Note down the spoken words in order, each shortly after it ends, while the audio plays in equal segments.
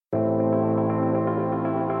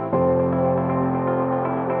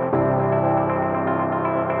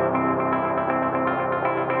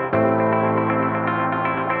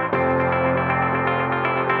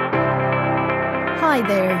Hi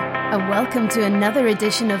there, and welcome to another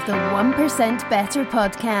edition of the 1% Better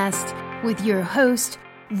podcast with your host,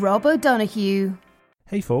 Rob O'Donoghue.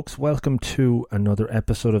 Hey folks, welcome to another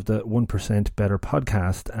episode of the 1% Better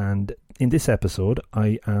podcast, and in this episode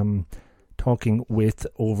I am talking with,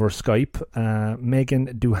 over Skype,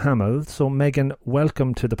 Meagan Duhamel. So Meagan,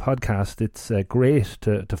 welcome to the podcast. It's great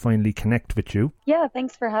to finally connect with you. Yeah,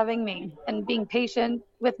 thanks for having me and being patient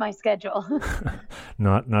with my schedule.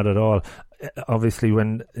 Not at all. Obviously,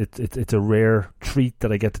 when it's a rare treat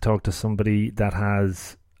that I get to talk to somebody that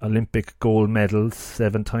has Olympic gold medals,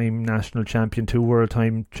 7-time national champion, 2 world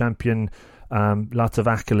time champion, lots of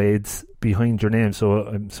accolades behind your name. So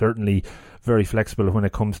I'm certainly very flexible when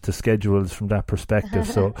it comes to schedules from that perspective.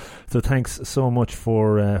 So thanks so much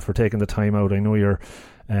for taking the time out. I know you're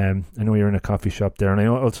in a coffee shop there, and I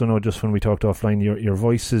also know, just when we talked offline, your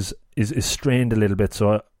voice is strained a little bit.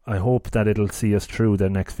 So I hope that it'll see us through the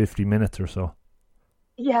next 50 minutes or so.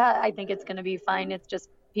 Yeah, I think it's going to be fine. It's just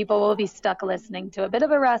people will be stuck listening to a bit of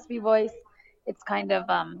a raspy voice. It's kind of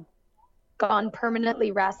gone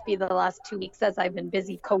permanently raspy the last 2 weeks as I've been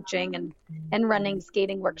busy coaching and running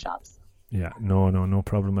skating workshops. Yeah, no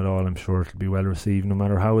problem at all. I'm sure it'll be well received no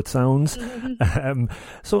matter how it sounds.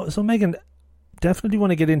 So Meagan, definitely want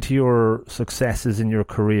to get into your successes in your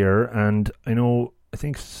career, and I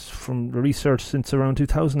think from the research, since around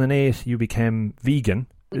 2008 you became vegan.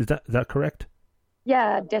 Is that correct?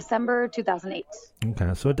 Yeah, December 2008.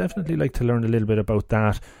 Okay, so I'd definitely like to learn a little bit about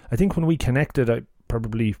that. I think when we connected, I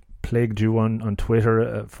probably plagued you on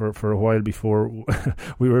Twitter for a while before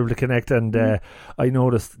we were able to connect, and I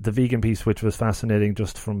noticed the vegan piece, which was fascinating,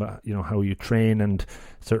 just from how you train and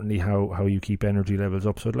certainly how you keep energy levels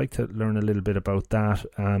up. So I'd like to learn a little bit about that,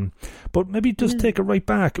 but maybe just take it right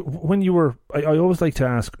back when you were. I always like to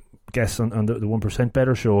ask guests on the 1%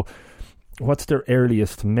 Better show, what's their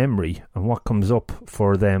earliest memory and what comes up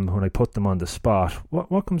for them when I put them on the spot.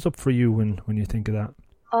 What comes up for you when you think of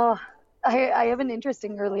that? I have an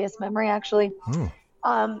interesting earliest memory, actually.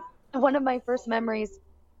 One of my first memories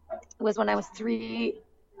was when I was 3.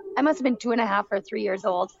 I must have been 2.5 or 3 years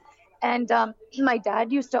old. And my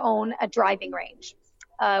dad used to own a driving range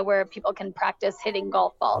where people can practice hitting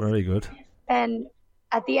golf balls. Very good. And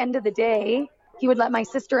at the end of the day, he would let my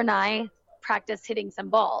sister and I practice hitting some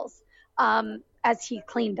balls as he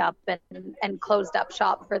cleaned up and closed up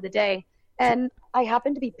shop for the day. And I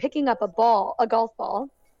happened to be picking up a golf ball,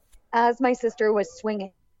 as my sister was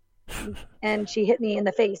swinging, and she hit me in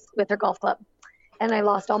the face with her golf club, and I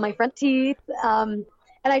lost all my front teeth. And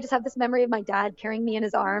I just have this memory of my dad carrying me in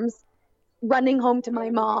his arms, running home to my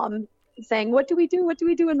mom, saying, "What do we do? What do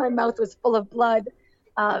we do?" And my mouth was full of blood.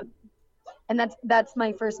 And that's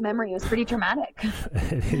my first memory. It was pretty traumatic.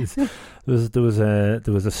 It is. There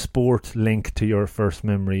was a sport link to your first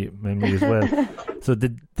memory as well. So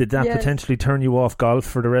did that potentially turn you off golf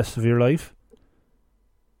for the rest of your life?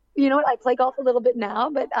 You know what? I play golf a little bit now,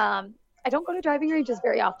 but I don't go to driving ranges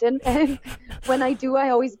very often. And when I do, I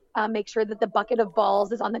always make sure that the bucket of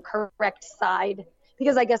balls is on the correct side,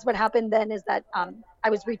 because I guess what happened then is that I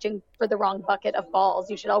was reaching for the wrong bucket of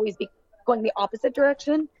balls. You should always be going the opposite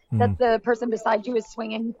direction that the person beside you is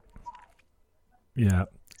swinging. Yeah.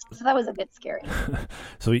 So that was a bit scary.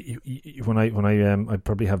 So when I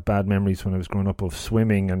probably have bad memories when I was growing up of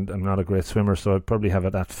swimming, and I'm not a great swimmer, so I probably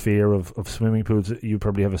have that fear of swimming pools. You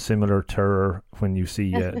probably have a similar terror when you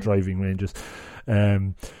see driving ranges.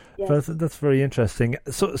 But that's very interesting.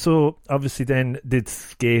 So obviously then, did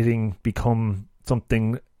skating become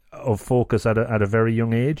something of focus at a very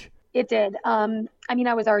young age? It did. I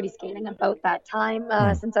was already skating about that time.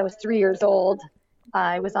 Since I was 3 years old,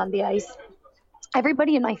 I was on the ice.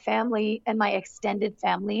 Everybody in my family and my extended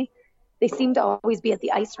family, they seemed to always be at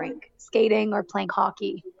the ice rink, skating or playing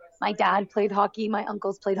hockey. My dad played hockey. My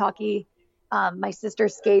uncles played hockey. My sister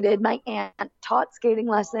skated. My aunt taught skating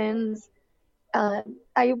lessons.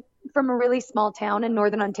 I'm from a really small town in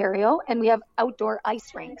Northern Ontario, and we have outdoor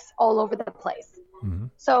ice rinks all over the place. Mm-hmm.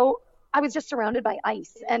 So I was just surrounded by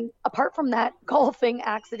ice. And apart from that golfing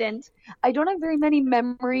accident, I don't have very many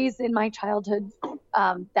memories in my childhood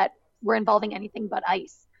that were involving anything but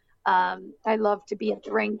ice. I loved to be at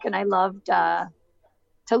the rink, and I loved to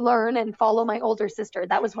learn and follow my older sister.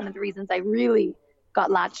 That was one of the reasons I really got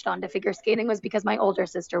latched on to figure skating, was because my older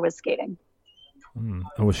sister was skating. And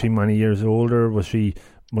was she many years older? Was she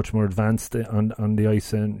much more advanced on the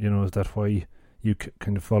ice? And, is that why you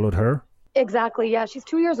kind of followed her? Exactly. Yeah. She's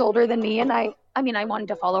 2 years older than me. And I wanted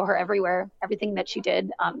to follow her everywhere, everything that she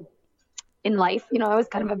did in life. I was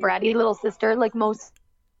kind of a bratty little sister, like most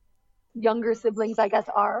younger siblings, I guess,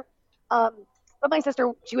 are. But my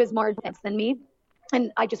sister, she was more advanced than me.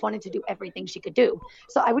 And I just wanted to do everything she could do.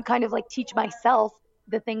 So I would kind of like teach myself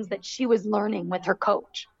the things that she was learning with her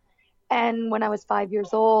coach. And when I was 5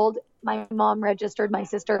 years old, my mom registered my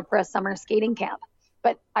sister for a summer skating camp.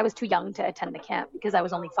 But I was too young to attend the camp because I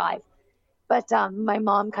was only 5. But my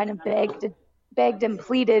mom kind of begged and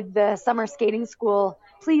pleaded the summer skating school,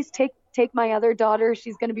 please take my other daughter.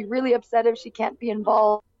 She's going to be really upset if she can't be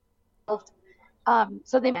involved.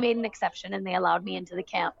 So they made an exception and they allowed me into the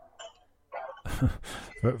camp.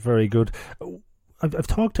 Very good. I've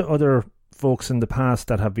talked to other folks in the past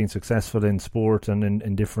that have been successful in sport and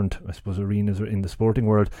in different, I suppose, arenas in the sporting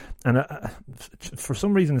world, and for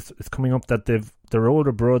some reason it's coming up that their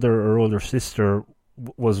older brother or older sister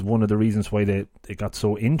was one of the reasons why they got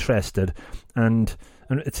so interested, and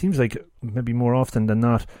it seems like maybe more often than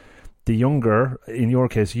not the younger, in your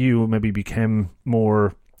case you, maybe became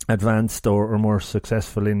more advanced or more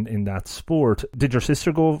successful in that sport. Did your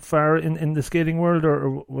sister go far in the skating world,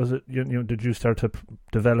 or was it, did you start to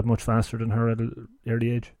develop much faster than her at an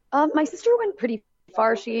early age? My sister went pretty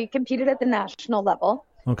far. She competed at the national level.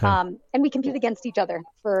 Okay. And we competed against each other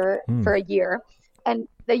for a year. And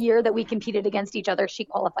the year that we competed against each other, she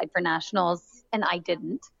qualified for nationals and I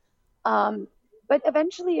didn't. But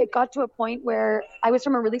eventually it got to a point where I was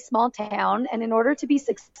from a really small town, and in order to be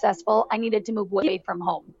successful, I needed to move away from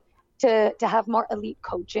home to have more elite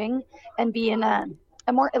coaching and be in a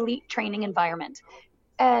more elite training environment.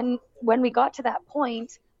 And when we got to that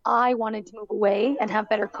point, I wanted to move away and have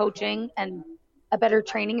better coaching and a better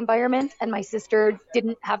training environment. And my sister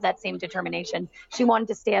didn't have that same determination. She wanted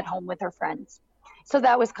to stay at home with her friends. So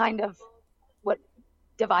that was kind of what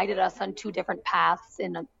divided us on two different paths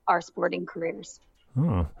in our sporting careers.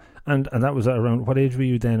 Oh, and that was around, what age were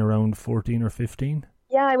you then, around 14 or 15?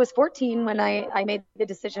 Yeah, I was 14 when I made the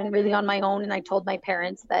decision really on my own, and I told my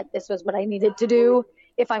parents that this was what I needed to do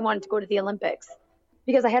if I wanted to go to the Olympics.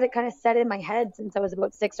 Because I had it kind of set in my head since I was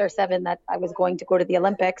about 6 or 7 that I was going to go to the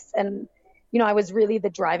Olympics. And, I was really the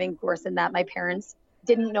driving force in that. My parents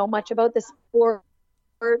didn't know much about the sport,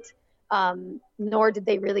 nor did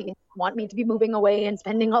they really want me to be moving away and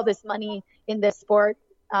spending all this money in this sport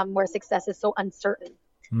where success is so uncertain.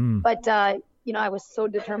 But, I was so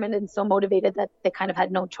determined and so motivated that they kind of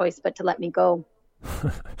had no choice but to let me go.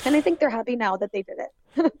 And I think they're happy now that they did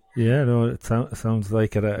it. Yeah, no, it sounds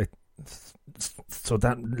like it. So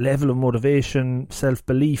that level of motivation,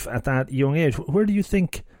 self-belief at that young age, where do you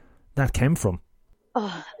think that came from?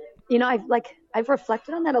 I've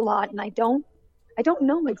reflected on that a lot, and I don't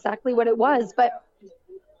know exactly what it was, but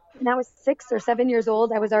when I was 6 or 7 years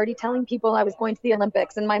old, I was already telling people I was going to the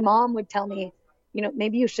Olympics, and my mom would tell me,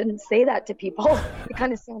 maybe you shouldn't say that to people. It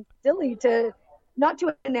kind of sounds silly not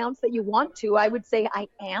to announce that you want to. I would say I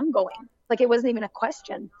am going. Like, it wasn't even a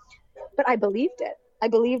question, but I believed it. I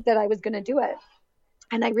believed that I was going to do it.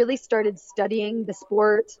 And I really started studying the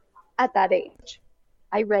sport at that age.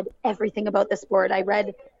 I read everything about the sport. I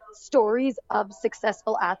read stories of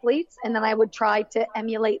successful athletes, and then I would try to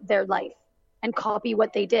emulate their life and copy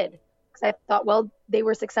what they did. Because I thought, well, they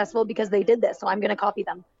were successful because they did this, so I'm going to copy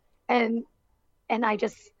them. And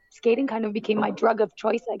skating kind of became my drug of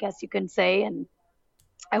choice, I guess you can say. And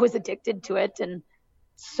I was addicted to it and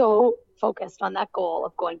so focused on that goal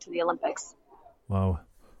of going to the Olympics. Wow.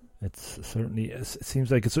 It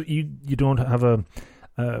seems like it's, so you don't have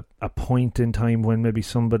a point in time when maybe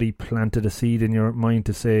somebody planted a seed in your mind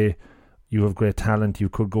to say you have great talent, you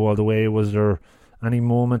could go all the way. Was there any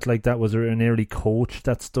moment like that? Was there an early coach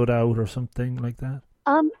that stood out or something like that?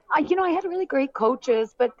 I had really great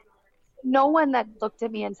coaches, but no one that looked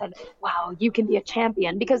at me and said, wow, you can be a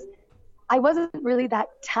champion, because I wasn't really that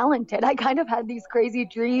talented. I kind of had these crazy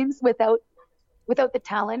dreams without the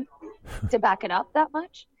talent to back it up that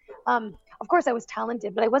much. Of course I was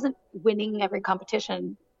talented, but I wasn't winning every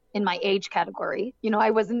competition in my age category.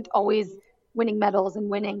 I wasn't always winning medals and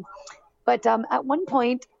winning. But at one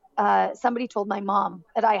point, somebody told my mom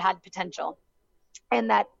that I had potential,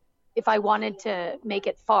 and that if I wanted to make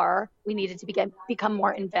it far, we needed to become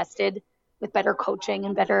more invested with better coaching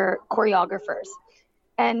and better choreographers.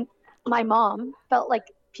 And my mom felt like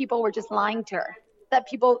people were just lying to her, that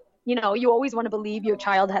people, you always want to believe your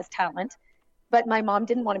child has talent, but my mom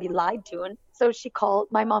didn't want to be lied to. And so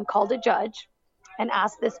my mom called a judge and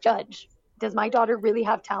asked this judge, does my daughter really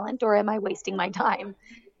have talent, or am I wasting my time?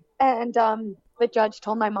 And the judge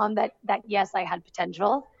told my mom that yes, I had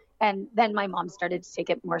potential. And then my mom started to take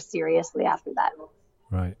it more seriously after that.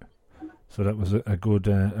 Right. So that was a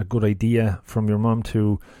good idea from your mom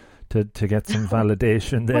to get some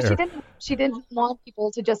validation there. Well, she didn't want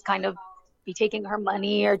people to just kind of be taking her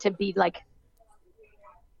money or to be like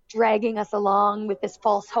dragging us along with this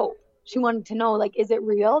false hope. She wanted to know, like, is it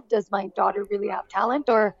real? Does my daughter really have talent,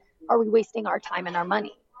 or are we wasting our time and our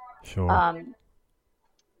money? Sure.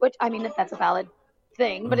 Which, I mean, that's a valid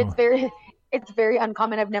thing, but it's very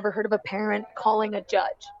uncommon. I've never heard of a parent calling a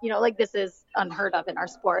judge. Like, this is unheard of in our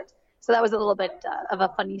sport. So that was a little bit of a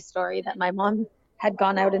funny story that my mom had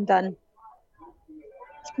gone out and done.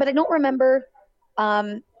 But I don't remember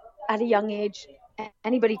at a young age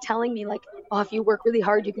anybody telling me, like, oh, if you work really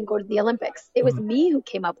hard, you can go to the Olympics. It was me who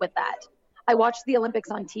came up with that. I watched the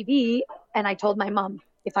Olympics on TV, and I told my mom,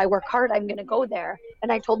 if I work hard, I'm going to go there.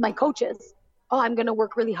 And I told my coaches, oh, I'm going to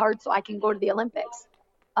work really hard so I can go to the Olympics.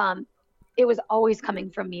 It was always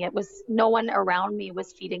coming from me. It was no one around me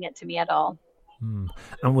was feeding it to me at all.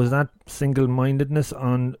 And was that single-mindedness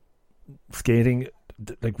on skating,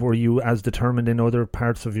 like, were you as determined in other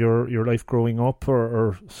parts of your life growing up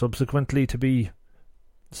or subsequently to be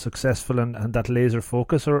successful and that laser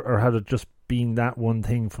focus, or had it just been that one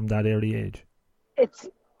thing from that early age?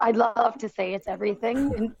 I'd love to say it's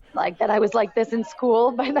everything, and like that I was like this in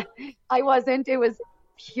school, but I wasn't. It was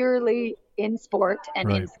purely in sport and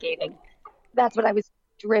in skating. That's what I was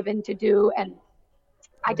driven to do, and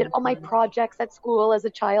I did all my projects at school as a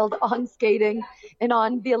child on skating and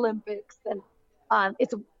on the Olympics, and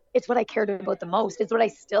it's what I cared about the most. It's what I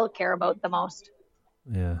still care about the most.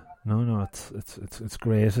 Yeah, no, it's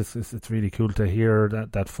great. It's really cool to hear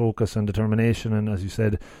that focus and determination, and as you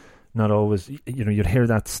said, not always, you'd hear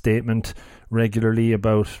that statement regularly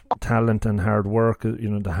about talent and hard work.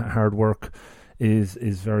 The hard work is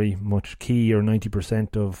very much key, or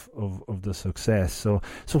 90% of the success. So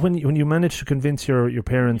when you managed to convince your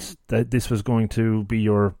parents that this was going to be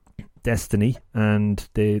your destiny, and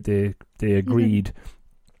they agreed,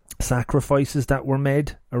 sacrifices that were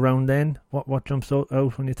made around then, what jumps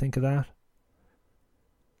out when you think of that?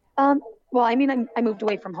 Well, I mean, I moved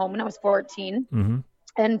away from home when I was 14,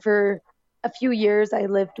 and for a few years I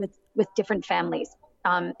lived with different families.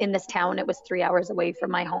 In this town, it was 3 hours away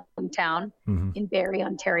from my hometown in Barrie,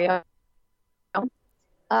 Ontario.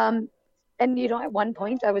 And at one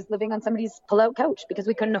point I was living on somebody's pull-out couch because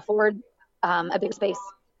we couldn't afford a bigger space.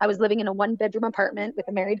 I was living in a 1-bedroom apartment with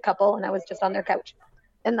a married couple, and I was just on their couch,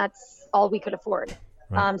 and that's all we could afford.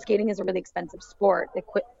 Skating is a really expensive sport.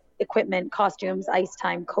 Equipment, costumes, ice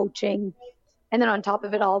time, coaching, and then on top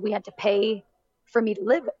of it all, we had to pay for me to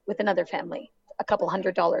live with another family, a couple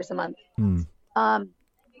 $100 a month.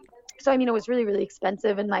 So I mean, it was really, really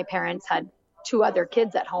expensive, and my parents had 2 other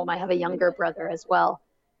kids at home. I have a younger brother as well.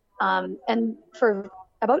 And for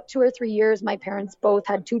about 2 or 3 years, my parents both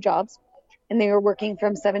had 2 jobs, and they were working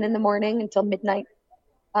from 7 a.m. until midnight.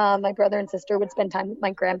 My brother and sister would spend time with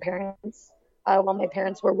my grandparents while my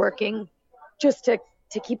parents were working, just to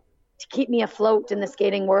keep me afloat in the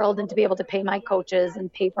skating world, and to be able to pay my coaches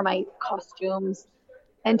and pay for my costumes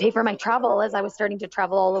and pay for my travel as I was starting to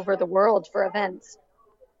travel all over the world for events.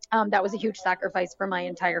 That was a huge sacrifice for my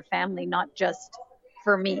entire family, not just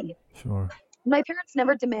for me. Sure. My parents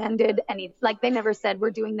never demanded they never said,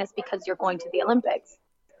 we're doing this because you're going to the Olympics.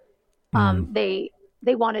 They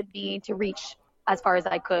wanted me to reach as far as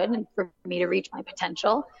I could, and for me to reach my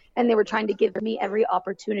potential. And they were trying to give me every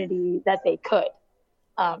opportunity that they could.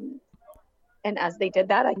 And as they did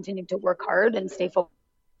that, I continued to work hard and stay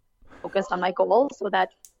focused on my goals, so that,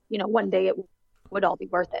 one day it would all be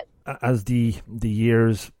worth it. As the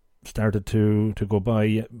years started to go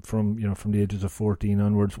by from the ages of 14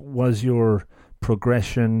 onwards, was your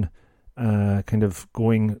progression kind of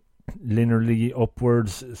going linearly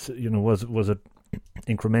upwards? Was it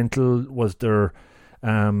incremental? Was there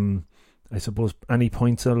I suppose any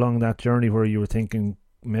points along that journey where you were thinking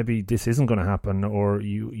maybe this isn't going to happen, or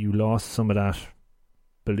you lost some of that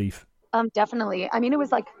belief? Definitely. I mean, it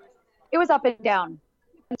was up and down.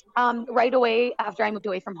 Right away after I moved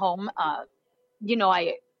away from home,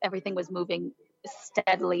 everything was moving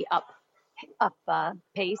steadily up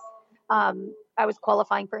pace. I was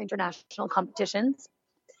qualifying for international competitions.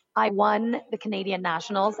 I won the Canadian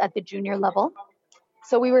Nationals at the junior level.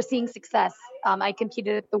 So we were seeing success. I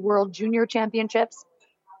competed at the World Junior Championships.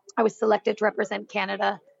 I was selected to represent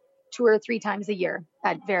Canada 2 or 3 times a year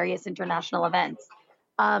at various international events.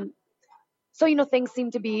 So, things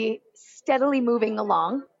seem to be steadily moving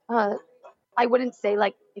along. I wouldn't say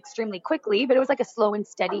like extremely quickly, but it was like a slow and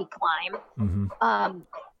steady climb.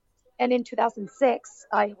 And in 2006,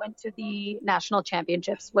 I went to the national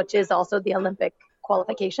championships, which is also the Olympic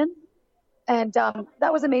qualification. And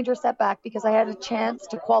that was a major setback because I had a chance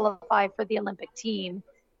to qualify for the Olympic team,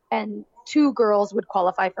 and 2 girls would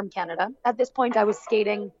qualify from Canada. At this point, I was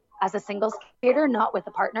skating as a single skater, not with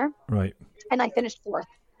a partner. Right. And I finished 4th.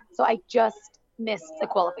 So I just missed the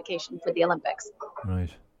qualification for the Olympics. Right.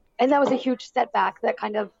 And that was a huge setback that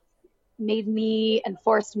kind of made me and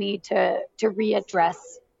forced me to readdress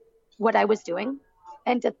what I was doing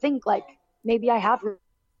and to think like, maybe I have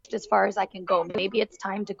reached as far as I can go. Maybe it's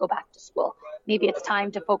time to go back to school. Maybe it's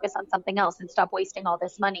time to focus on something else and stop wasting all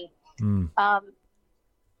this money.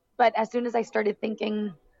 But as soon as I started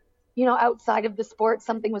thinking, outside of the sport,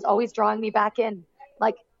 something was always drawing me back in.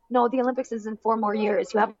 Like, no, the Olympics is in 4 more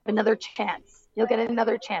years. You have another chance. You'll get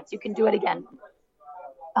another chance. You can do it again.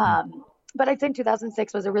 But I'd say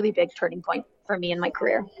 2006 was a really big turning point for me in my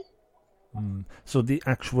career. So the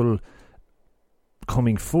actual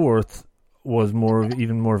coming forth was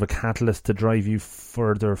even more of a catalyst to drive you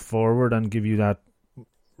further forward and give you that,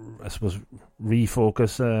 I suppose,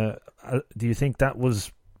 refocus. Do you think that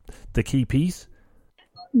was the key piece?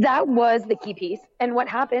 That was the key piece. And what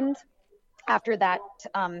happened after that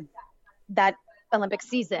Olympic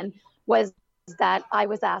season was that I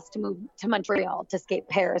was asked to move to Montreal to skate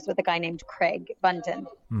pairs with a guy named Craig Bunton.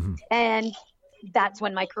 And that's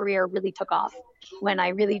when my career really took off. When I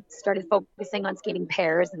really started focusing on skating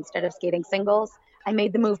pairs instead of skating singles, I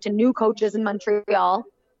made the move to new coaches in Montreal.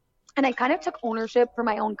 And I kind of took ownership for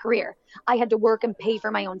my own career. I had to work and pay for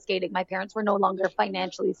my own skating. My parents were no longer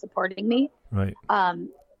financially supporting me. Right.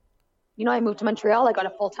 I moved to Montreal. I got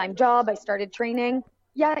a full-time job. I started training.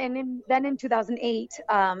 Yeah, and then in 2008,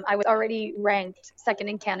 I was already ranked 2nd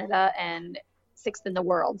in Canada and 6th in the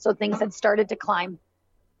world. So things had started to climb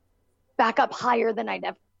back up higher than I'd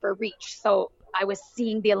ever reached. So I was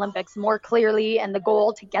seeing the Olympics more clearly, and the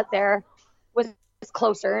goal to get there was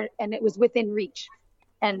closer, and it was within reach.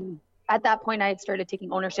 And at that point, I had started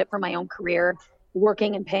taking ownership for my own career,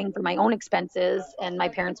 working and paying for my own expenses, and my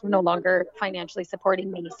parents were no longer financially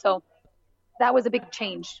supporting me. So that was a big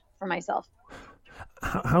change for myself.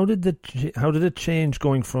 How did it change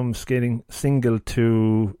going from skating single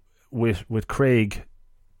to with Craig?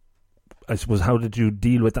 I suppose, how did you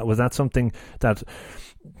deal with that? Was that something that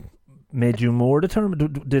made you more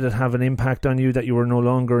determined? Did it have an impact on you that you were no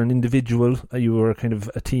longer an individual? You were kind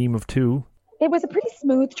of a team of two? It was a pretty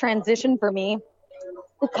smooth transition for me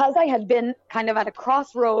because I had been kind of at a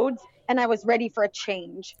crossroads and I was ready for a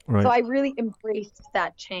change. Right. So I really embraced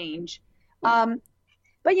that change.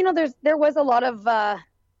 But there was a lot of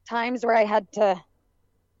times where I had to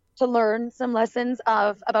learn some lessons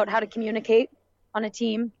about how to communicate on a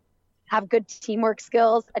team, have good teamwork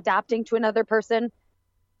skills, adapting to another person.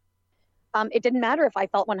 It didn't matter if I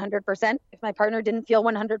felt 100%. If my partner didn't feel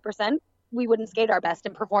 100%, we wouldn't skate our best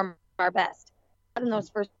and perform our best. In those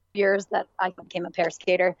first years that I became a pair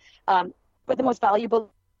skater, but the most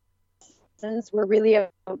valuable lessons were really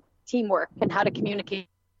about teamwork and how to communicate.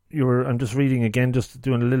 I'm just reading again, just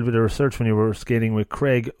doing a little bit of research when you were skating with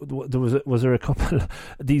Craig. Was there a couple of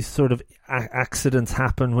these sort of accidents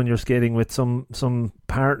happen when you're skating with some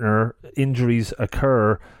partner? Injuries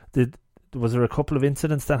occur. Was there a couple of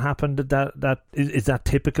incidents that happened? That is that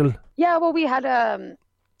typical? Yeah, well, we had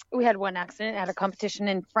one accident at a competition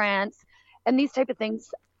in France, and these type of things,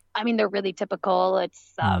 I mean, they're really typical.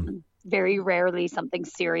 It's very rarely something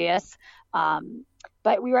serious,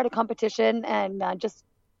 but we were at a competition and just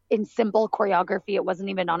in simple choreography, it wasn't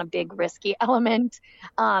even on a big risky element.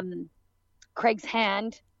 Craig's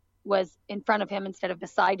hand was in front of him instead of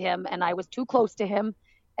beside him, and I was too close to him,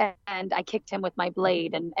 and I kicked him with my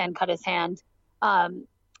blade and cut his hand.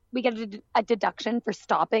 We get a deduction for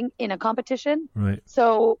stopping in a competition. Right.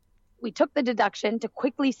 So we took the deduction to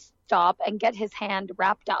quickly stop and get his hand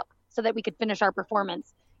wrapped up so that we could finish our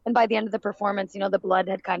performance. And by the end of the performance, the blood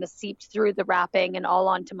had kind of seeped through the wrapping and all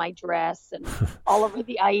onto my dress and all over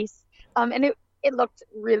the ice. And it looked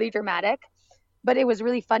really dramatic, but it was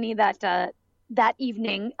really funny that that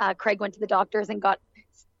evening, Craig went to the doctors and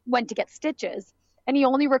went to get stitches, and he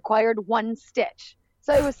only required 1 stitch.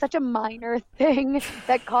 So it was such a minor thing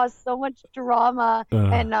that caused so much drama.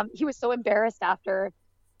 And he was so embarrassed after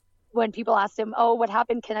when people asked him, "Oh, what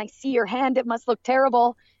happened? Can I see your hand? It must look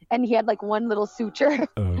terrible." And he had like one little suture.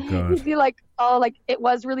 Oh, God. He'd be like, "Oh, like it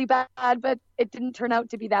was really bad, but it didn't turn out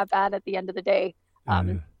to be that bad at the end of the day."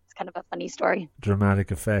 It's kind of a funny story.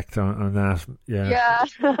 Dramatic effect on that. Yeah.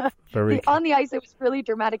 Yeah. On the ice, it was really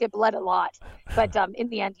dramatic. It bled a lot. But in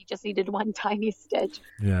the end, he just needed 1 tiny stitch.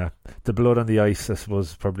 Yeah. The blood on the ice, I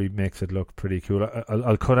suppose, probably makes it look pretty cool.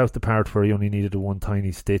 I'll cut out the part where he only needed 1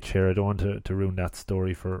 tiny stitch here. I don't want to ruin that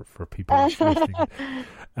story for people listening.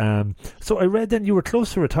 So I read then you were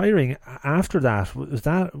close to retiring after that. Was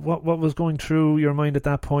that what was going through your mind at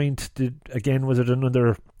that point? Was it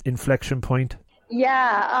another inflection point?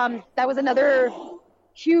 Yeah, that was another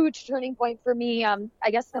huge turning point for me.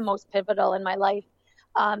 I guess the most pivotal in my life.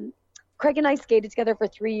 Craig and I skated together for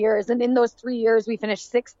 3 years. And in those 3 years, we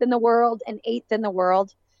finished 6th in the world and 8th in the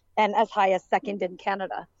world and as high as 2nd in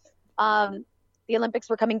Canada. The Olympics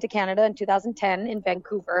were coming to Canada in 2010 in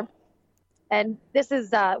Vancouver. And this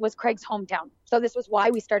was Craig's hometown. So this was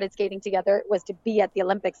why we started skating together, was to be at the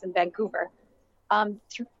Olympics in Vancouver.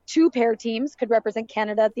 2 pair teams could represent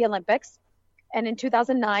Canada at the Olympics. And in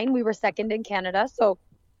 2009, we were 2nd in Canada. So,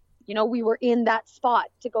 we were in that spot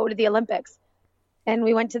to go to the Olympics. And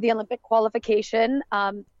we went to the Olympic qualification.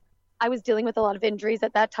 I was dealing with a lot of injuries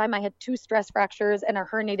at that time. I had 2 stress fractures and a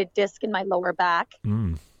herniated disc in my lower back.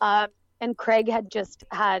 And Craig had just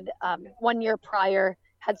had 1 year prior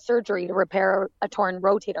had surgery to repair a torn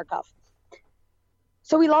rotator cuff.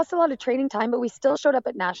 So we lost a lot of training time, but we still showed up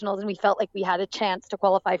at nationals and we felt like we had a chance to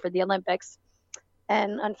qualify for the Olympics.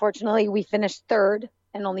 And unfortunately, we finished 3rd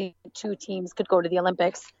and only 2 teams could go to the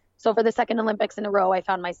Olympics. So for the 2nd Olympics in a row, I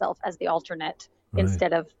found myself as the alternate. Right.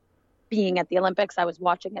 Instead of being at the Olympics, I was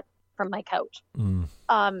watching it from my couch.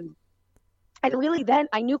 And really then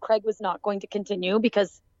I knew Craig was not going to continue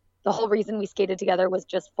because the whole reason we skated together was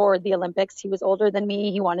just for the Olympics. He was older than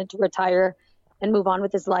me. He wanted to retire and move on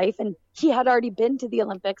with his life. And he had already been to the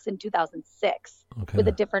Olympics in 2006 with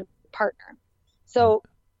a different partner. So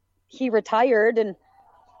he retired and,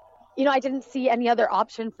 I didn't see any other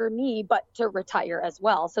option for me but to retire as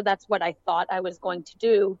well. So that's what I thought I was going to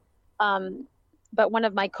do. But one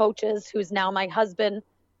of my coaches, who's now my husband,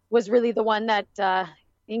 was really the one that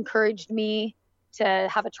encouraged me to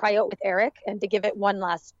have a tryout with Eric and to give it one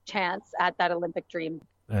last chance at that Olympic dream.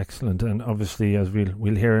 Excellent. And obviously, as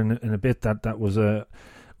we'll hear in a bit, that was a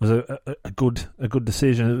good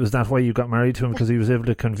decision. Was that why you got married to him, because he was able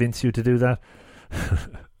to convince you to do that?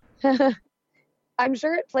 I'm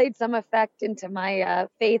sure it played some effect into my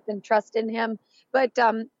faith and trust in him. But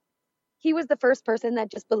he was the first person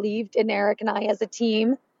that just believed in Eric and I as a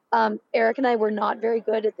team. Eric and I were not very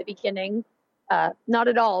good at the beginning. Not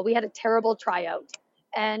at all. We had a terrible tryout.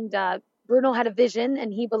 And Bruno had a vision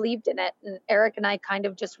and he believed in it. And Eric and I kind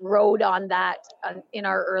of just rode on that in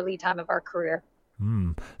our early time of our career.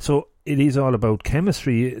 So it is all about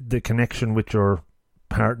chemistry, the connection with your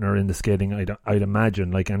partner in the skating. I'd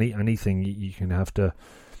imagine, like anything, you can have to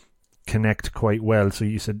connect quite well. So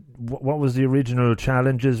you said, what was the original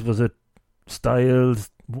challenges? Was it styles?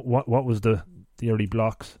 What was the early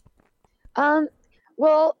blocks?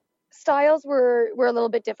 Well, styles were a little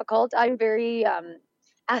bit difficult. I'm very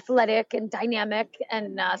athletic and dynamic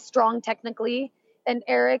and strong technically. And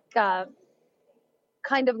Eric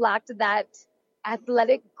kind of lacked that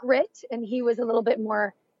athletic grit, and he was a little bit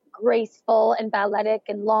more graceful and balletic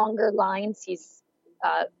and longer lines. He's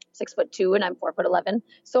 6'2" and I'm 4'11".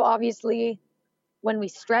 So obviously when we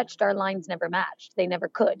stretched, our lines never matched. They never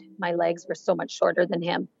could. My legs were so much shorter than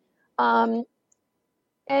him.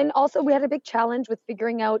 And also we had a big challenge with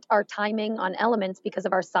figuring out our timing on elements because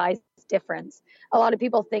of our size difference. A lot of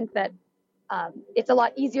people think that it's a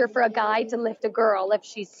lot easier for a guy to lift a girl if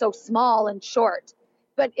she's so small and short.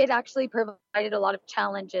 But it actually provided a lot of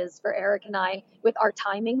challenges for Eric and I with our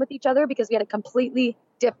timing with each other because we had a completely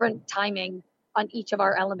different timing on each of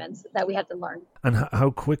our elements that we had to learn. And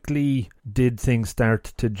how quickly did things start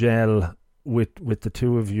to gel with the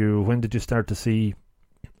two of you? When did you start to see,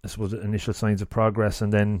 I suppose, initial signs of progress,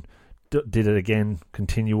 and then did it again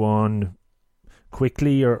continue on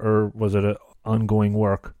quickly, or was it an ongoing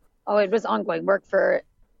work? Oh, it was ongoing work for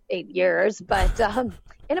 8 years, but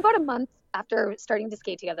in about a month after starting to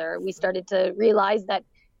skate together, we started to realize that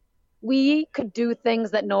we could do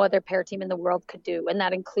things that no other pair team in the world could do, and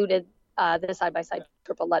that included the side-by-side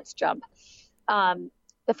triple Let's Jump.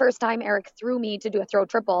 The first time Eric threw me to do a throw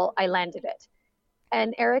triple, I landed it.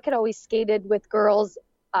 And Eric had always skated with girls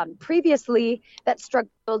previously that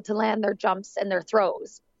struggled to land their jumps and their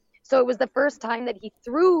throws. So it was the first time that he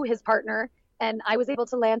threw his partner, and I was able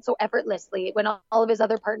to land so effortlessly when all of his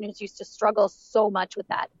other partners used to struggle so much with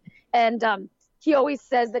that. And he always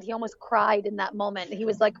says that he almost cried in that moment. He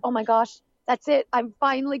was like, oh my gosh, that's it. I'm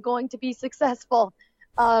finally going to be successful.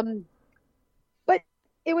 But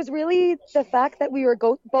it was really the fact that we were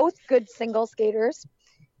both good single skaters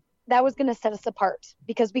that was going to set us apart,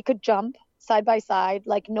 because we could jump side by side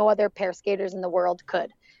like no other pair skaters in the world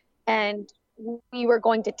could. And we were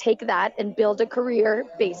going to take that and build a career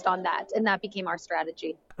based on that. And that became our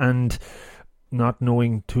strategy. And not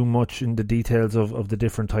knowing too much in the details of the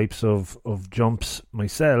different types of jumps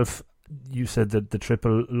myself, you said that the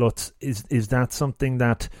triple Lutz, is that something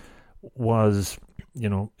that was,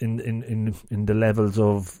 in the levels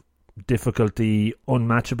of difficulty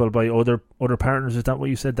unmatchable by other partners. Is that what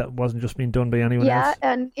you said? That wasn't just being done by anyone else? Yeah,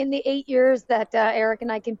 and in the 8 years that Eric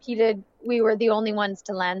and I competed, we were the only ones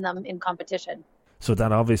to land them in competition. So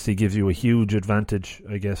that obviously gives you a huge advantage,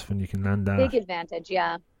 I guess, when you can land that. Big advantage,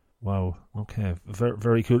 yeah. Wow. Okay. Very,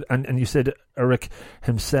 very cool. And you said Eric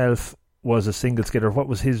himself was a single skater. What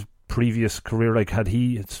was his previous career like? Had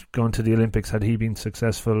he gone to the Olympics? Had he been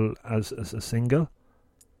successful as a single?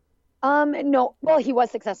 No. Well, he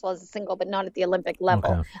was successful as a single, but not at the Olympic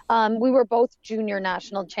level. Okay. We were both junior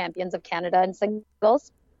national champions of Canada in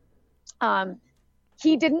singles.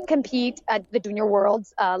 He didn't compete at the Junior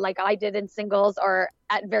Worlds like I did in singles or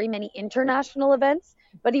at very many international events,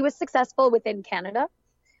 but he was successful within Canada.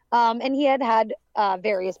 And he had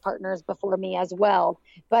various partners before me as well.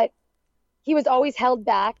 But he was always held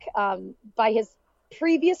back by his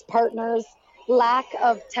previous partner's lack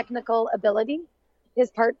of technical ability.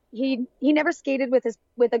 He never skated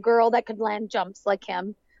with a girl that could land jumps like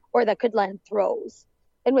him or that could land throws.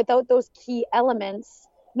 And without those key elements,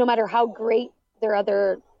 no matter how great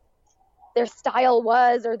their style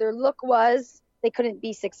was or their look was, they couldn't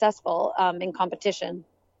be successful in competition.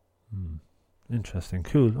 Interesting.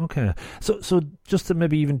 Cool. Okay. So just to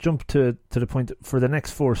maybe even jump to the point, for the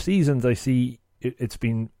next 4 seasons, I see it's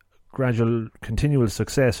been gradual, continual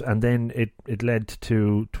success, and then it led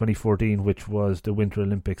to 2014, which was the Winter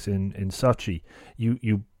Olympics in Sochi.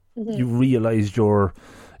 You realized your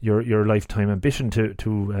lifetime ambition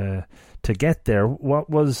to get there. What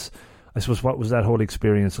was that whole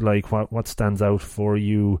experience like? What stands out for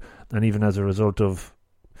you? And even as a result of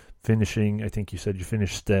finishing, I think you said you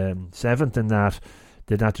finished 7th in that,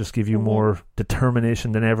 did that just give you more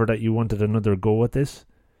determination than ever that you wanted another go at this?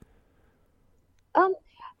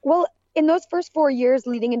 Well, in those first 4 years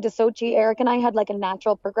leading into Sochi, Eric and I had like a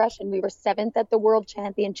natural progression. We were 7th at the World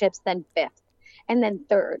Championships, then 5th, and then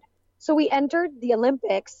 3rd. So we entered the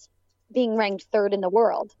Olympics being ranked 3rd in the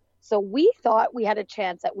world. So we thought we had a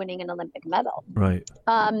chance at winning an Olympic medal. Right.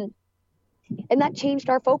 And that changed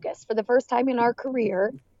our focus. For the first time in our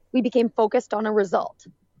career, we became focused on a result.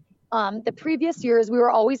 The previous years, we were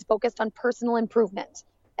always focused on personal improvement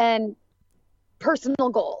and personal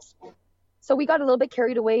goals. So we got a little bit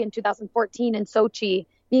carried away in 2014 in Sochi,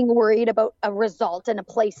 being worried about a result and a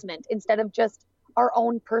placement instead of just our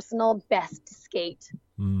own personal best skate.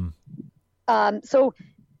 So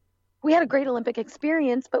we had a great Olympic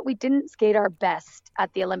experience, but we didn't skate our best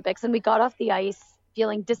at the Olympics, and we got off the ice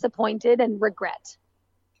feeling disappointed and regret.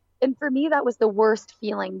 And for me, that was the worst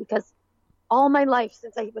feeling, because all my life,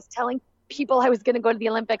 since I was telling people I was going to go to the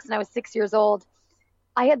Olympics and I was 6 years old,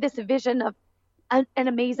 I had this vision of an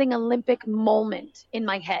amazing Olympic moment in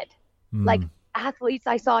my head. Like athletes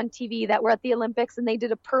I saw on TV that were at the Olympics and they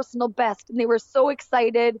did a personal best and they were so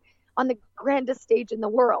excited on the grandest stage in the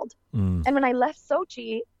world. And when I left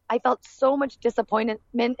Sochi, I felt so much disappointment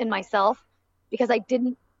in myself because I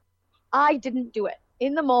didn't do it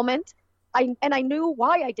in the moment. I knew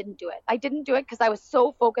why I didn't do it. I didn't do it because I was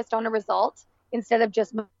so focused on a result instead of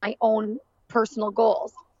just my own personal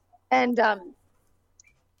goals. And,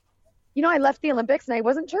 I left the Olympics and I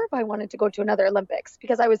wasn't sure if I wanted to go to another Olympics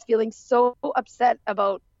because I was feeling so upset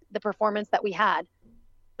about the performance that we had.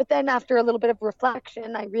 But then after a little bit of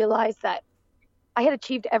reflection, I realized that I had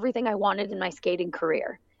achieved everything I wanted in my skating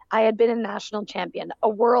career. I had been a national champion, a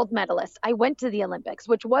world medalist. I went to the Olympics,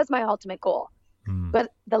 which was my ultimate goal.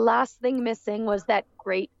 But the last thing missing was that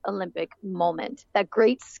great Olympic moment, that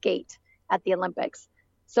great skate at the Olympics.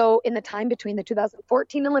 So in the time between the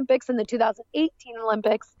 2014 Olympics and the 2018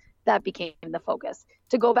 Olympics, that became the focus,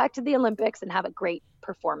 to go back to the Olympics and have a great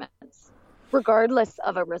performance, regardless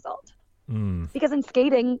of a result. Because in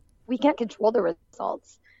skating, we can't control the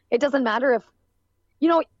results. It doesn't matter if,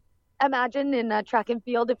 imagine in a track and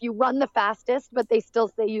field, if you run the fastest, but they still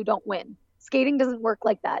say you don't win. Skating doesn't work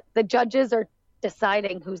like that. The judges are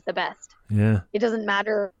deciding who's the best. Yeah. It doesn't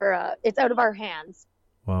matter. It's out of our hands.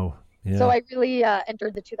 Wow. Yeah. So I really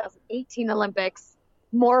entered the 2018 Olympics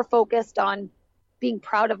more focused on being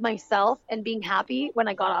proud of myself and being happy when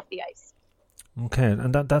I got off the ice. Okay,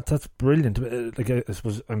 and that's brilliant. I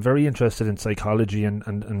suppose I'm very interested in psychology and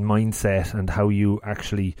mindset and how you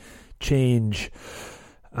actually change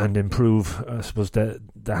and improve, I suppose, the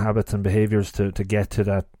habits and behaviours to get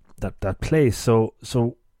to that place. So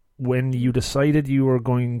when you decided you were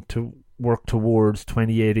going to work towards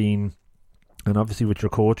 2018, and obviously with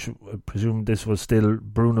your coach, I presume this was still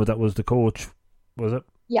Bruno that was the coach, was it?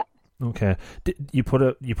 Yeah. Okay. You put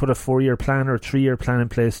a 4-year plan or 3-year plan in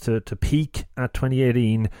place to peak at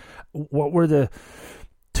 2018. What were the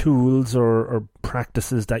tools or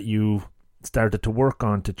practices that you started to work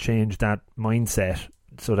on to change that mindset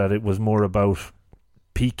so that it was more about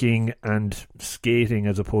peaking and skating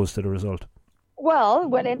as opposed to the result? Well,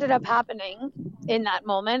 what ended up happening in that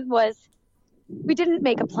moment was we didn't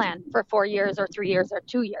make a plan for 4 years or 3 years or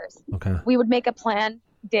 2 years. Okay. We would make a plan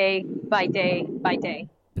day by day by day.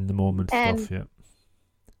 In the moment And stuff, yeah.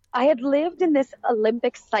 I had lived in this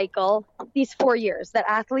Olympic cycle these 4 years, that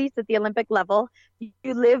athletes at the Olympic level,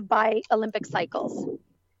 you live by Olympic cycles.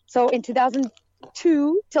 So in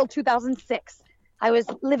 2002 till 2006, I was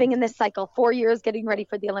living in this cycle, 4 years getting ready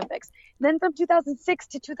for the Olympics. Then from 2006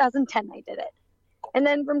 to 2010, I did it. And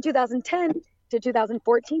then from 2010 to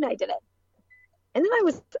 2014, I did it. And then I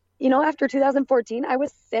was, after 2014, I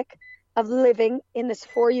was sick of living in this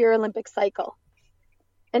 4-year Olympic cycle.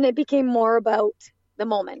 And it became more about the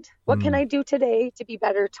moment. What can I do today to be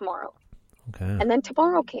better tomorrow? Okay. And then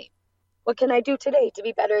tomorrow came. What can I do today to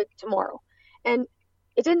be better tomorrow? And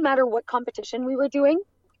it didn't matter what competition we were doing.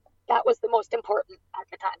 That was the most important at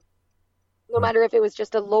the time. No matter if it was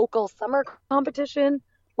just a local summer competition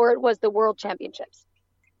or it was the World Championships.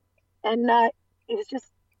 And it was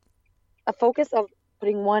just a focus of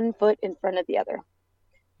putting one foot in front of the other.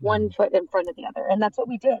 One foot in front of the other. And that's what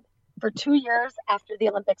we did for 2 years after the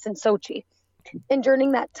Olympics in Sochi. And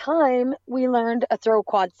during that time, we learned a throw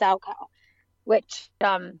quad sow cow, which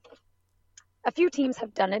a few teams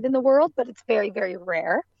have done it in the world, but it's very, very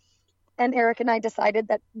rare. And Eric and I decided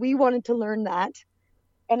that we wanted to learn that.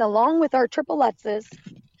 And along with our triplettes,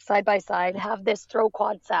 side by side, have this throw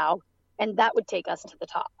quad sow, and that would take us to the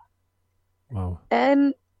top. Wow.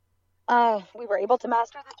 And we were able to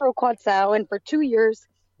master the throw quad sow, and for 2 years,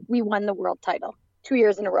 we won the world title, 2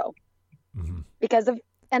 years in a row. Mm-hmm.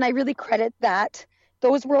 And I really credit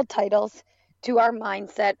those world titles to our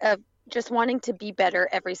mindset of just wanting to be better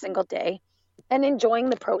every single day and enjoying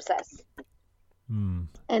the process.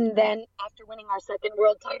 And then after winning our second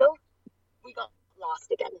world title, we got lost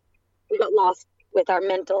again. We got lost with our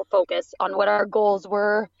mental focus on what our goals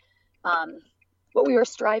were, what we were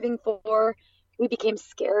striving for. We became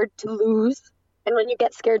scared to lose. And when you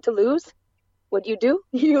get scared to lose, what do?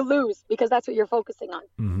 You lose, because that's what you're focusing on.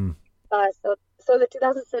 Mm-hmm. So the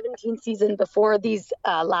 2017 season before these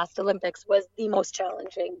last Olympics was the most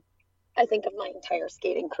challenging, I think, of my entire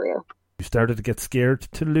skating career. You started to get scared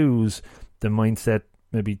to lose. The mindset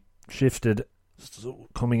maybe shifted. So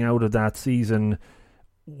coming out of that season,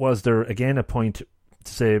 was there again a point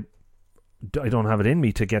to say, I don't have it in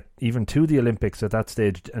me to get even to the Olympics at that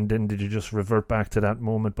stage? And then did you just revert back to that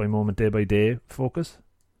moment by moment, day by day focus?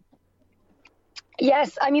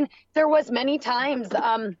 Yes. I mean, there was many times,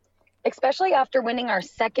 especially after winning our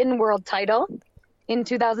second world title in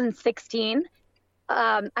 2016.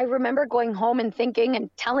 I remember going home and thinking and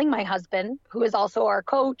telling my husband, who is also our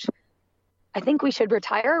coach, I think we should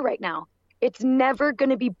retire right now. It's never going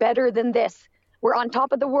to be better than this. We're on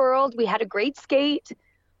top of the world. We had a great skate.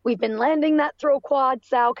 We've been landing that throw quad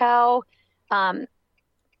sow cow.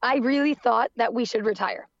 I really thought that we should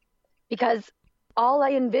retire because all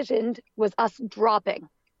I envisioned was us dropping.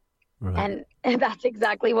 Right. And that's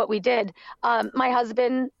exactly what we did. My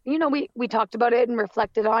husband, we talked about it and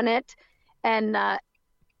reflected on it. And, I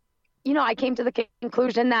came to the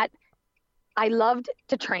conclusion that I loved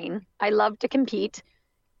to train. I loved to compete.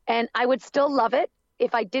 And I would still love it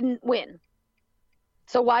if I didn't win.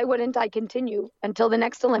 So why wouldn't I continue until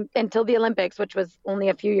the Olympics, which was only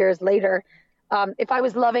a few years later, if I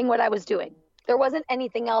was loving what I was doing? There wasn't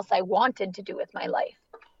anything else I wanted to do with my life.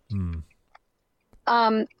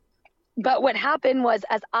 But what happened was,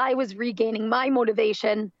 as I was regaining my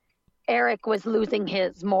motivation, Eric was losing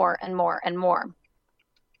his more and more and more.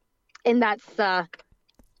 And that's the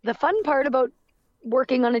fun part about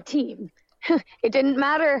working on a team. It didn't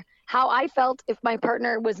matter how I felt if my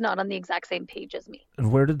partner was not on the exact same page as me.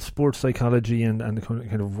 And where did sports psychology and the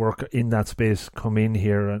kind of work in that space come in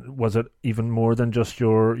here? And was it even more than just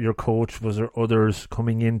your coach? Was there others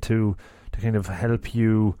coming in to kind of help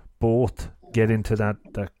you both get into that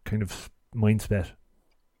kind of mindset?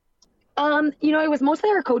 It was mostly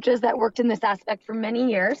our coaches that worked in this aspect for many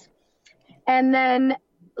years. And then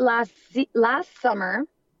last summer,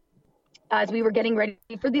 as we were getting ready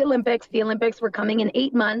for the Olympics were coming in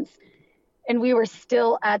 8 months, and we were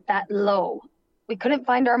still at that low. We couldn't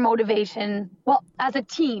find our motivation. Well, as a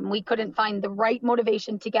team, we couldn't find the right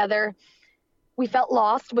motivation together. We felt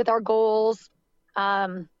lost with our goals.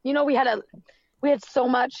 We had so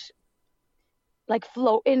much like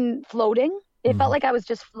floating. It felt like I was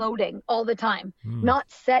just floating all the time, not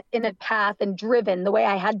set in a path and driven the way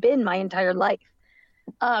I had been my entire life.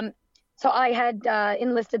 So I had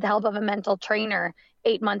enlisted the help of a mental trainer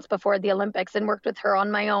 8 months before the Olympics and worked with her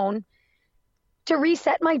on my own. to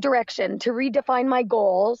reset my direction, to redefine my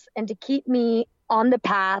goals, and to keep me on the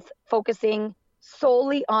path, focusing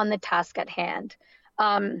solely on the task at hand.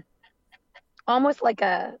 Almost like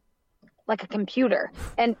a computer,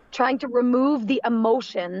 and trying to remove the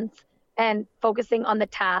emotions and focusing on the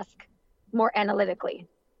task more analytically.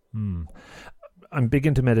 I'm big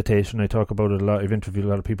into meditation. I talk about it a lot. I've interviewed a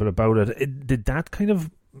lot of people about it. Did that kind of,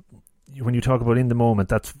 when you talk about in the moment,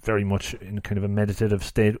 that's very much in kind of a meditative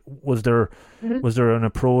state. Was there an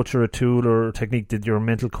approach or a tool or a technique? Did your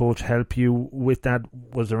mental coach help you with that?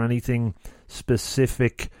 Was there anything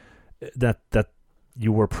specific that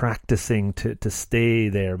you were practicing to stay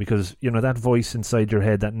there? Because, you know, that voice inside your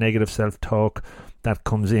head, that negative self-talk that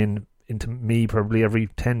comes into me probably every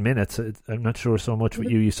 10 minutes. I'm not sure so much with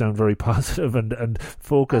you. You sound very positive and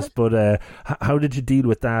focused, but how did you deal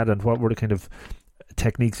with that, and what were the kind of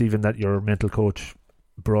techniques even that your mental coach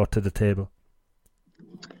brought to the table?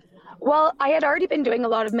 Well, I had already been doing a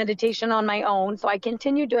lot of meditation on my own, so I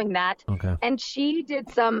continued doing that. Okay. And she did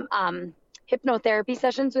some hypnotherapy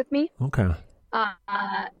sessions with me. Okay.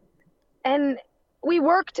 And we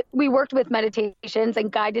worked with meditations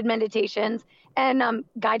and guided meditations and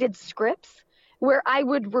guided scripts where I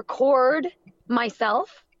would record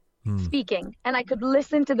myself speaking, and I could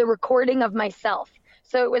listen to the recording of myself.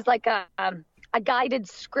 So it was like a guided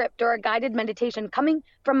script or a guided meditation coming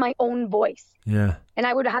from my own voice. Yeah. And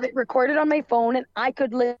I would have it recorded on my phone, and I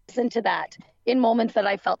could listen to that in moments that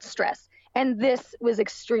I felt stress. And this was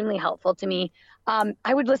extremely helpful to me.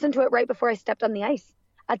 I would listen to it right before I stepped on the ice,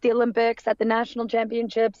 at the Olympics, at the national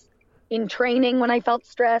championships, in training when I felt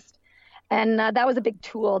stressed. And that was a big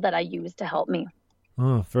tool that I used to help me.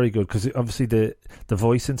 Oh, very good. Because obviously the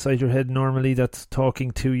voice inside your head normally that's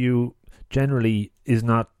talking to you generally is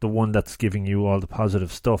not the one that's giving you all the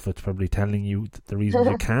positive stuff. It's probably telling you the reasons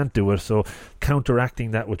you can't do it. So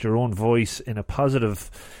counteracting that with your own voice in a positive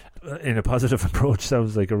approach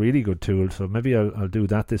sounds like a really good tool. So maybe I'll do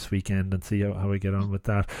that this weekend and see how I get on with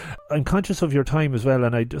that. I'm conscious of your time as well,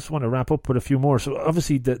 and I just want to wrap up with a few more. So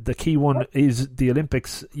obviously the key one is the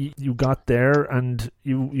Olympics. You got there and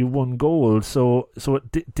you won gold. So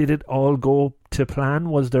did it all go to plan?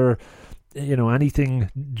 Was there, you know, anything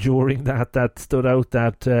during that stood out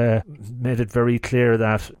that made it very clear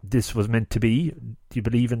that this was meant to be? Do you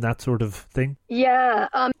believe in that sort of thing? Yeah.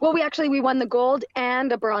 Well, we won the gold and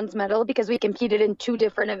a bronze medal because we competed in two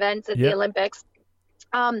different events at the Olympics.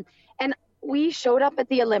 And we showed up at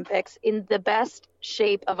the Olympics in the best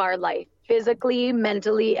shape of our life, physically,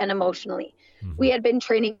 mentally, and emotionally. Mm-hmm. We had been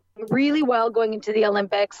training really well going into the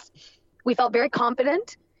Olympics. We felt very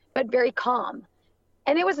confident, but very calm.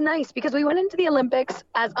 And it was nice because we went into the Olympics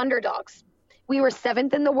as underdogs. We were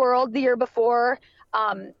 7th in the world the year before.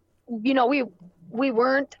 We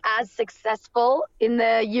weren't as successful in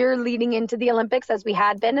the year leading into the Olympics as we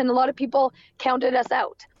had been, and a lot of people counted us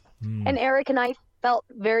out. And Eric and I felt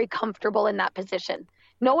very comfortable in that position.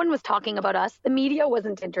 No one was talking about us. The media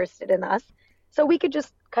wasn't interested in us. So we could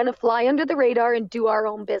just kind of fly under the radar and do our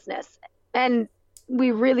own business. And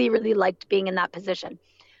we really, really liked being in that position.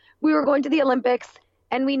 We were going to the Olympics,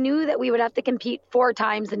 and we knew that we would have to compete 4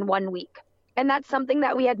 times in 1 week. And that's something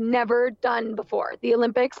that we had never done before. The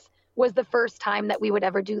Olympics was the first time that we would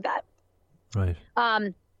ever do that. Right.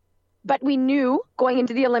 But we knew going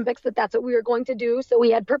into the Olympics that that's what we were going to do. So we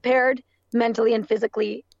had prepared mentally and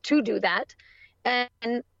physically to do that.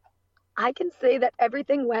 And I can say that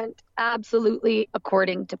everything went absolutely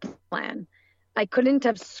according to plan. I couldn't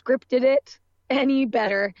have scripted it any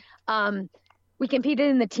better. We competed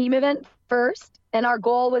in the team event first, and our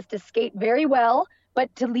goal was to skate very well,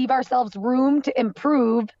 but to leave ourselves room to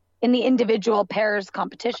improve in the individual pairs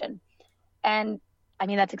competition. And I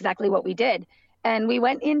mean, that's exactly what we did. And we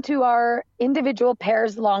went into our individual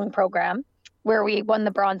pairs long program where we won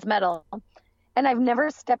the bronze medal. And I've never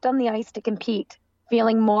stepped on the ice to compete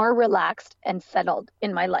feeling more relaxed and settled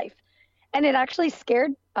in my life. And it actually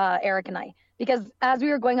scared Eric and I, because as we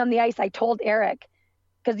were going on the ice, I told Eric,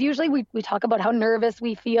 because usually we talk about how nervous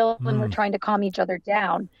we feel when we're trying to calm each other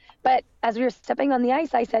down. But as we were stepping on the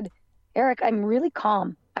ice, I said, Eric, I'm really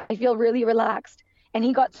calm. I feel really relaxed. And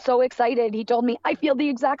he got so excited. He told me, I feel the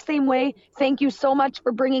exact same way. Thank you so much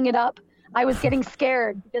for bringing it up. I was getting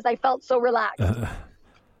scared because I felt so relaxed.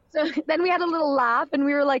 So then we had a little laugh and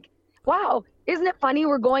we were like, wow, isn't it funny?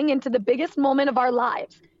 We're going into the biggest moment of our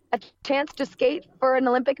lives, a chance to skate for an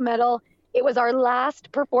Olympic medal. It was our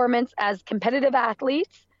last performance as competitive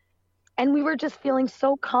athletes. And we were just feeling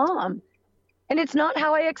so calm. And it's not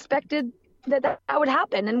how I expected that would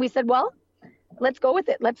happen. And we said, well, let's go with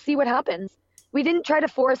it. Let's see what happens. We didn't try to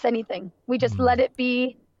force anything. We just let it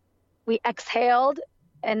be. We exhaled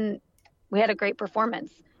and we had a great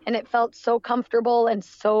performance, and it felt so comfortable and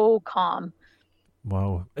so calm.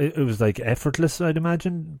 Wow. It was like effortless, I'd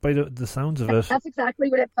imagine, by the sounds of it. That's exactly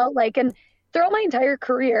what it felt like. And throughout my entire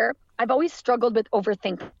career, I've always struggled with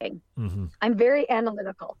overthinking. Mm-hmm. I'm very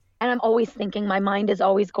analytical, and I'm always thinking. My mind is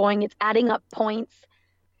always going. It's adding up points.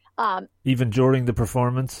 Even during the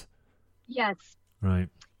performance? Yes. Right.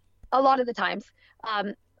 A lot of the times.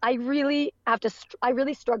 I really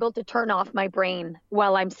struggle to turn off my brain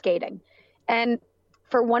while I'm skating. And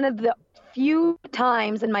for one of the few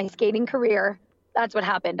times in my skating career, that's what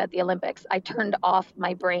happened at the Olympics. I turned off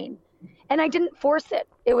my brain, and I didn't force it.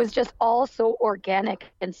 It was just all so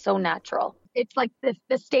organic and so natural. It's like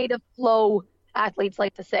the state of flow, athletes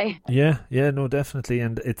like to say. Yeah, no, definitely.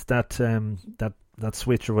 And it's that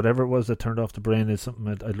switch or whatever it was that turned off the brain is something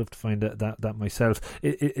I'd love to find that myself.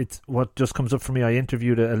 It's what just comes up for me. I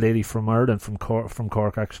interviewed a lady from Ireland, from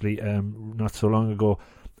Cork actually, not so long ago,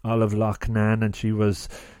 Olive Loughnane, and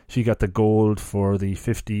she got the gold for the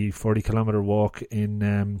 40 kilometer walk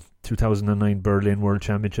in 2009 Berlin World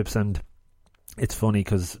Championships. And it's funny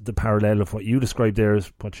because the parallel of what you described there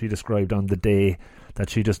is what she described on the day that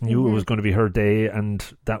she just knew it was going to be her day, and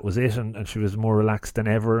that was it, and she was more relaxed than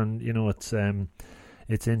ever. And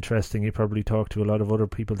it's interesting. You probably talk to a lot of other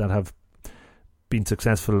people that have been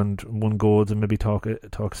successful and won golds, and maybe talk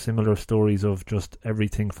similar stories of just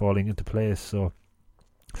everything falling into place. So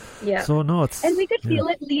yeah. So no, and we could feel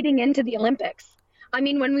it leading into the Olympics. I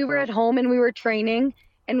mean, when we were at home and we were training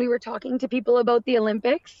and we were talking to people about the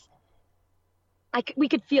Olympics, we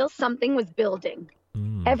could feel something was building.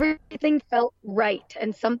 Everything felt right,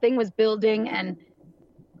 and something was building, and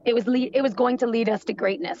it was going to lead us to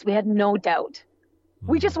greatness. We had no doubt.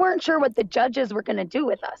 We just weren't sure what the judges were going to do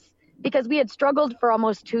with us, because we had struggled for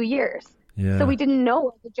almost 2 years. Yeah. So we didn't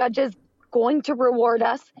know the judges going to reward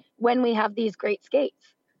us when we have these great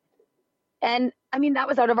skates. And I mean, that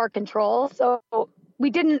was out of our control. So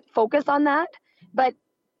we didn't focus on that, but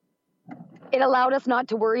it allowed us not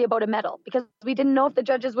to worry about a medal, because we didn't know if the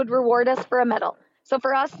judges would reward us for a medal. So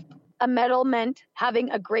for us, a medal meant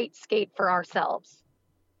having a great skate for ourselves.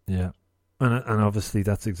 Yeah. And obviously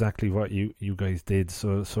that's exactly what you guys did.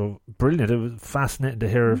 So brilliant. It was fascinating to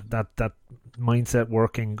hear that mindset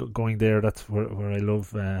working, going there. That's where I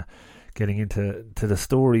love getting into the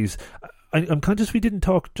stories. I'm conscious we didn't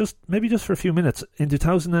talk just for a few minutes. In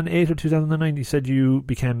 2008 or 2009, you said you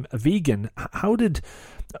became a vegan. How did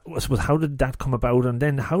that come about? And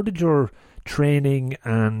then how did your training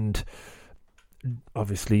and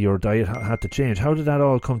obviously your diet had to change? How did that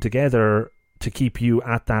all come together to keep you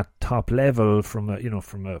at that top level from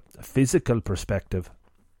a physical perspective?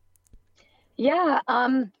 Yeah,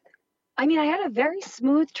 I mean, I had a very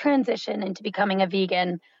smooth transition into becoming a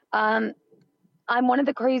vegan. I'm one of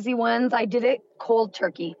the crazy ones. I did it cold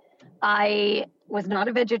turkey. I was not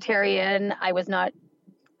a vegetarian. I was not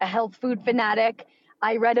a health food fanatic.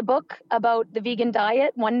 I read a book about the vegan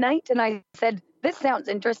diet one night, and I said, this sounds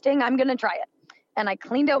interesting. I'm going to try it. And I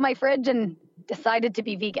cleaned out my fridge and decided to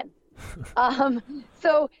be vegan.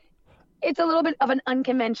 So it's a little bit of an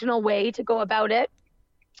unconventional way to go about it.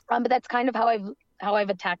 But that's kind of how I've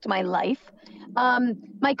attacked my life.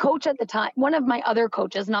 My coach at the time, one of my other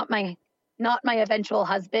coaches, not my eventual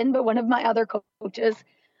husband, but one of my other coaches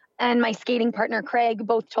and my skating partner, Craig,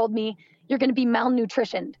 both told me, you're going to be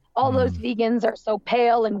malnutritioned. All those vegans are so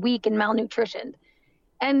pale and weak and malnutritioned.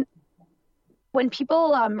 And when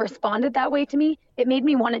people responded that way to me, it made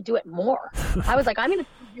me want to do it more. I was like, I'm going to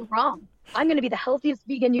prove you wrong. I'm going to be the healthiest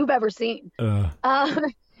vegan you've ever seen.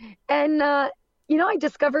 I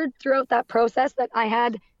discovered throughout that process that I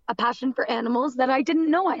had a passion for animals that I didn't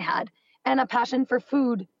know I had, and a passion for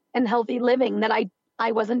food and healthy living that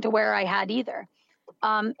I wasn't aware I had either.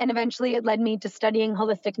 And eventually it led me to studying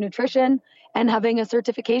holistic nutrition and having a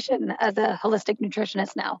certification as a holistic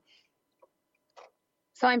nutritionist now.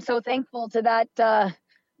 So I'm so thankful to that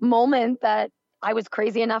moment that I was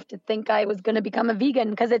crazy enough to think I was going to become a vegan,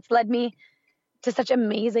 because it's led me to such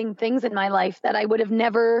amazing things in my life that I would have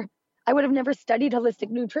never studied holistic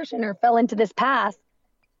nutrition or fell into this path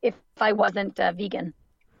if I wasn't vegan.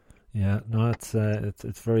 Yeah, no, it's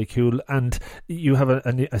very cool. And you have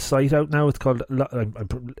a site out now. It's called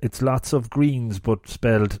it's Lots of Greens, but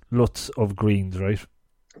spelled Lutz of Greens, right?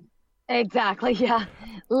 Exactly. Yeah,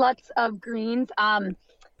 Lots of Greens.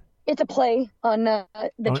 It's a play on the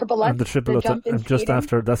triple Lutz. The triple Lutz.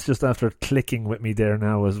 That's just after clicking with me there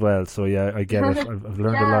now as well. So yeah, I get it. I've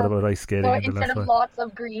learned a lot about ice skating. So instead of Lots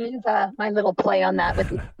of Greens, my little play on that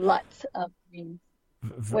with Lutz of Greens,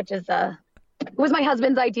 which is It was my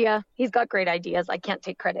husband's idea. He's got great ideas. I can't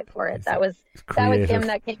take credit for it. That was him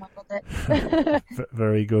that came up with it.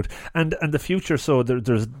 Very good. And the future. So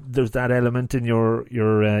there's that element in your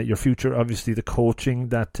future. Obviously, the coaching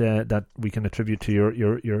that we can attribute to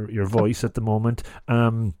your voice at the moment.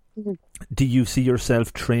 Do you see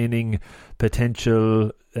yourself training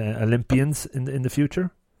potential Olympians in the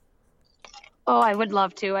future? Oh, I would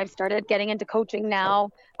love to. I've started getting into coaching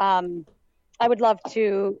now. I would love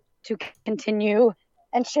to continue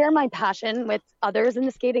and share my passion with others in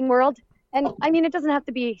the skating world. And I mean, it doesn't have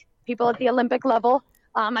to be people at the Olympic level.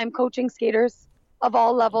 I'm coaching skaters of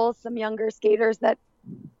all levels, some younger skaters that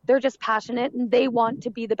they're just passionate and they want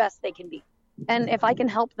to be the best they can be. And if I can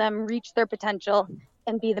help them reach their potential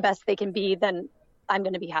and be the best they can be, then I'm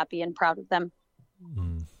going to be happy and proud of them.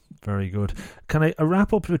 Very good. Can I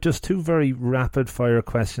wrap up with just two very rapid fire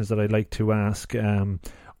questions that I'd like to ask?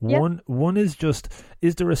 One is just,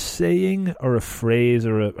 is there a saying or a phrase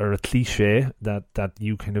or a cliche that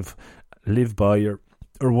you kind of live by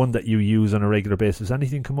or one that you use on a regular basis?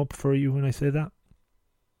 Anything come up for you when I say that?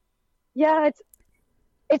 Yeah,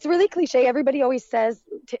 it's really cliche. Everybody always says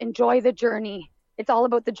to enjoy the journey. It's all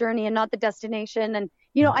about the journey and not the destination. And,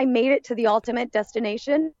 I made it to the ultimate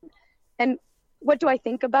destination. And what do I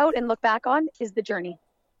think about and look back on is the journey.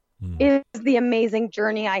 Is the amazing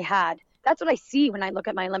journey I had. That's what I see when I look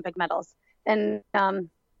at my Olympic medals. And,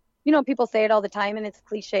 people say it all the time and it's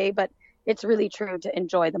cliche, but it's really true to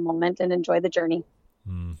enjoy the moment and enjoy the journey.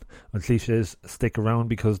 Well, cliches stick around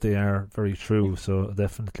because they are very true. So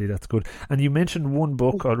definitely that's good. And you mentioned one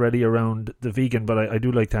book already around the vegan, but I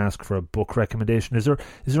do like to ask for a book recommendation. Is there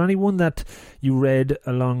any one that you read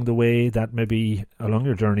along the way that maybe along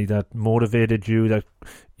your journey that motivated you, that,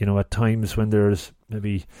 at times when there's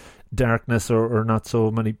maybe darkness or not so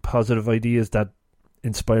many positive ideas that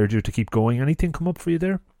inspired you to keep going? Anything come up for you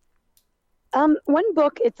there? One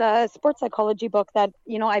book, it's a sports psychology book that,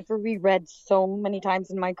 I've reread so many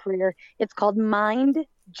times in my career. It's called Mind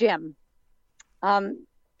Gym.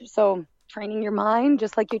 So training your mind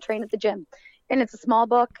just like you train at the gym. And it's a small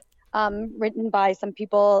book written by some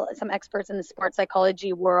people, some experts in the sports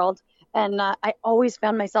psychology world. And I always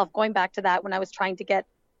found myself going back to that when I was trying to get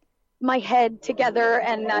my head together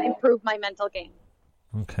and improve my mental game.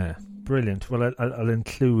 Okay, brilliant. Well, I'll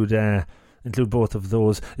include both of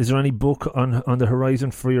those. Is there any book on the horizon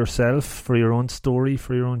for yourself, for your own story,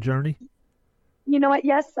 for your own journey? You know what?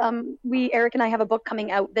 Yes, Eric and I have a book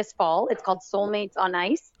coming out this fall. It's called Soulmates on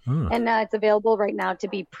Ice, and it's available right now to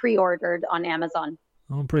be pre-ordered on Amazon.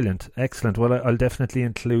 Oh, brilliant! Excellent. Well, I'll definitely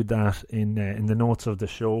include that in the notes of the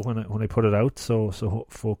show when I put it out, so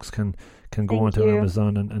folks can go onto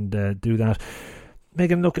Amazon and do that.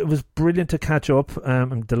 Meagan, look, it was brilliant to catch up.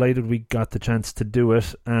 I'm delighted we got the chance to do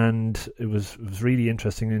it, and it was really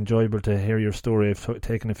interesting and enjoyable to hear your story. I've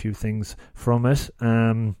taken a few things from it.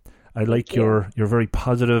 I like your very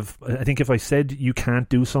positive. I think if I said you can't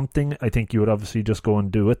do something, I think you would obviously just go and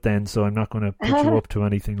do it then, so I'm not going to put you up to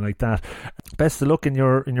anything like that. Best of luck in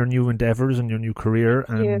your new endeavours and your new career,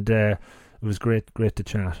 and it was great to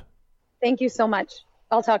chat. Thank you so much.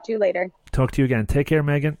 I'll talk to you later. Talk to you again. Take care,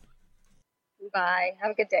 Meagan. Bye.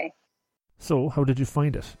 Have a good day. So, how did you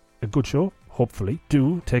find it? A good show? Hopefully.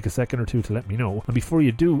 Do take a second or two to let me know. And before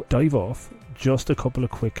you do dive off, just a couple of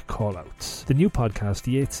quick call-outs. The new podcast,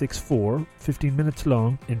 the 864, 15 minutes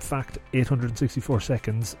long, in fact 864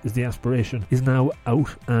 seconds is the aspiration, is now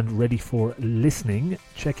out and ready for listening.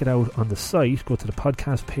 Check it out on the site. Go to the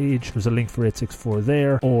podcast page. There's a link for 864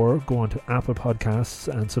 there, or go on to Apple Podcasts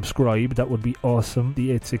and subscribe. That would be awesome.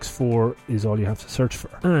 The 864 is all you have to search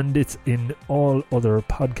for. And it's in all other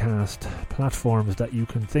podcast platforms that you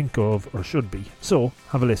can think of or should be. So,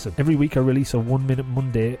 have a listen. Every week I release a 1 Minute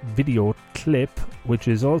Monday video clip, which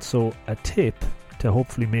is also a tip to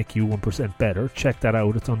hopefully make you 1% better. Check that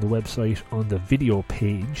out. It's on the website on the video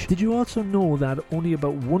page. Did you also know that only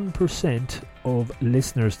about 1% of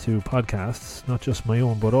listeners to podcasts, not just my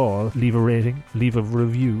own but all, leave a rating, leave a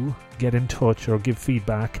review, get in touch or give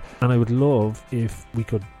feedback? And I would love if we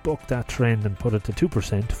could buck that trend and put it to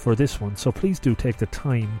 2% for this one. So please do take the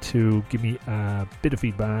time to give me a bit of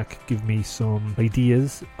feedback, give me some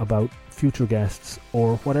ideas about future guests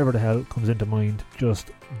or whatever the hell comes into mind.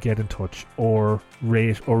 Just get in touch or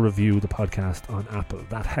rate or review the podcast on Apple.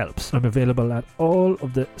 That helps. I'm available at all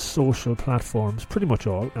of the social platforms, pretty much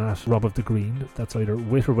all, at Rob of the Green. That's either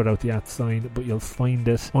with or without the @ sign, but you'll find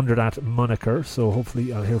it under that moniker, so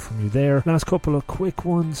hopefully I'll hear from you there. Last couple of quick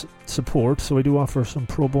ones. Support. So I do offer some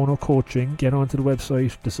pro bono coaching. Get onto the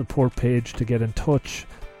website, the support page, to get in touch.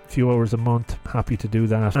 Few hours a month, happy to do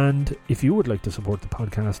that. And if you would like to support the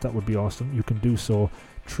podcast, that would be awesome. You can do so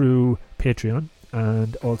through Patreon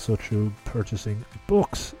and also through purchasing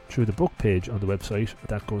books through the book page on the website.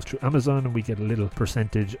 That goes through Amazon and we get a little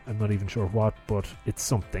percentage. I'm not even sure what, but it's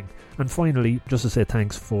something. And finally, just to say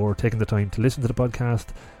thanks for taking the time to listen to the podcast.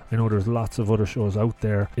 I know there's lots of other shows out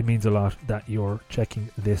there. It means a lot that you're checking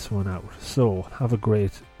this one out. So have a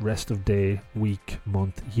great rest of day, week,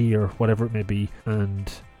 month, year, whatever it may be,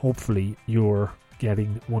 and hopefully you're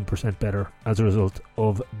getting 1% better as a result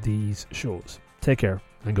of these shows. Take care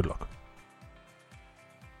and good luck.